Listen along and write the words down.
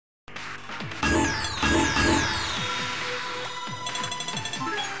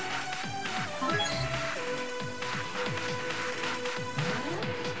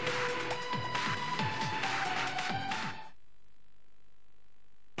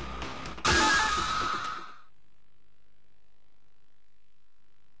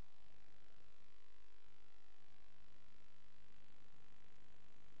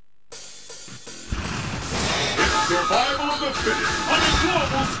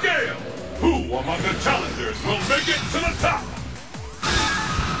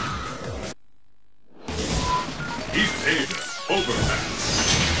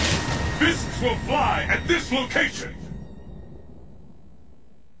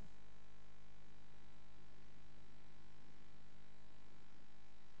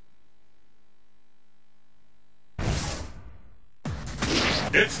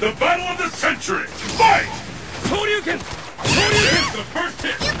It's the battle of the century! Fight! Shoryuken! Here's the first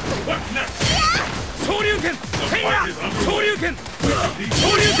hit! What's next? Shoryuken! fight is underway. Shoryuken!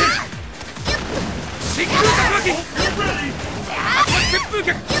 Shoryuken! Shikku Tatsumaki! You're ready! Tatsumaki Seppu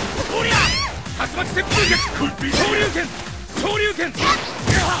Gyaku! Tatsumaki Seppu Gyaku! Could be Shoryuken! Shoryuken!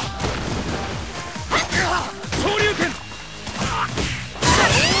 Shoryuken!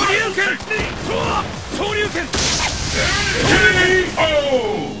 Shoryuken! Shoryuken! K.O.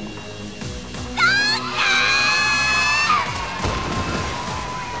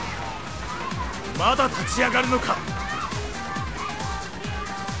 まだ立ち上がるのか。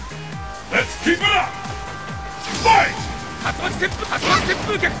 Let's keep it up! Fight! 竜巻旋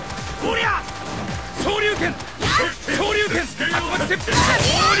風脚。おりゃ。昇竜拳。昇竜拳。竜巻旋風。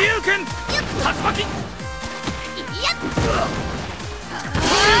昇竜拳。竜巻。昇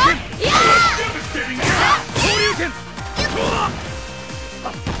竜拳。昇竜拳。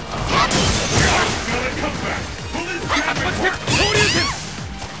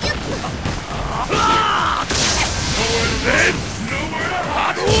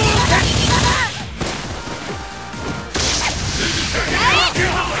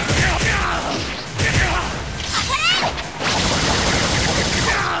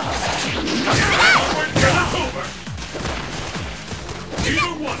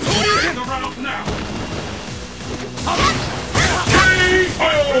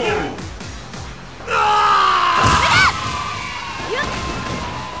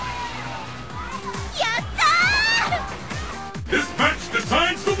 This match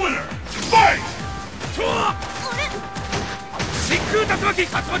decides the winner. Fight! 真空竜巻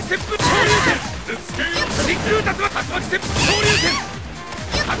旋風昇竜拳。真空竜巻旋風昇竜拳。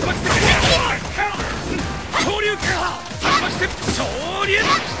竜巻旋風昇竜拳。竜巻旋風昇竜。竜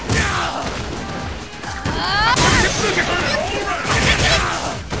巻旋風拳。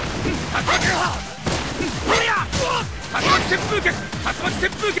竜巻旋風拳。竜巻旋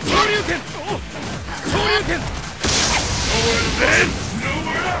風拳。昇竜拳。昇竜拳。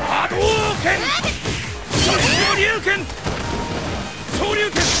波動拳。昇竜拳。 昇竜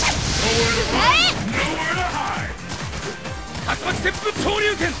拳。竜巻旋風昇竜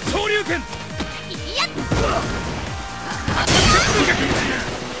拳。昇竜拳。竜巻旋風脚。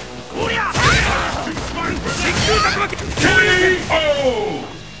おりゃ。真空竜巻昇竜拳。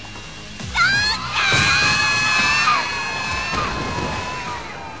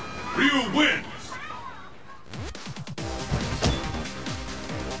Ryu wins.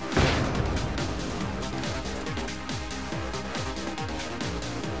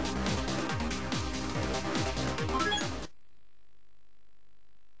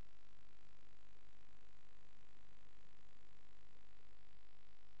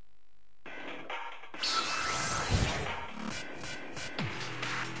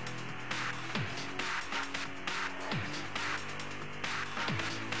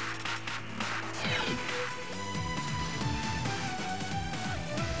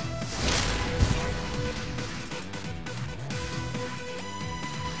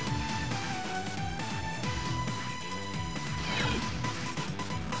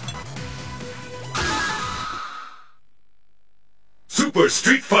 Super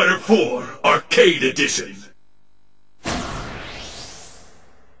Street Fighter 4 Arcade Edition.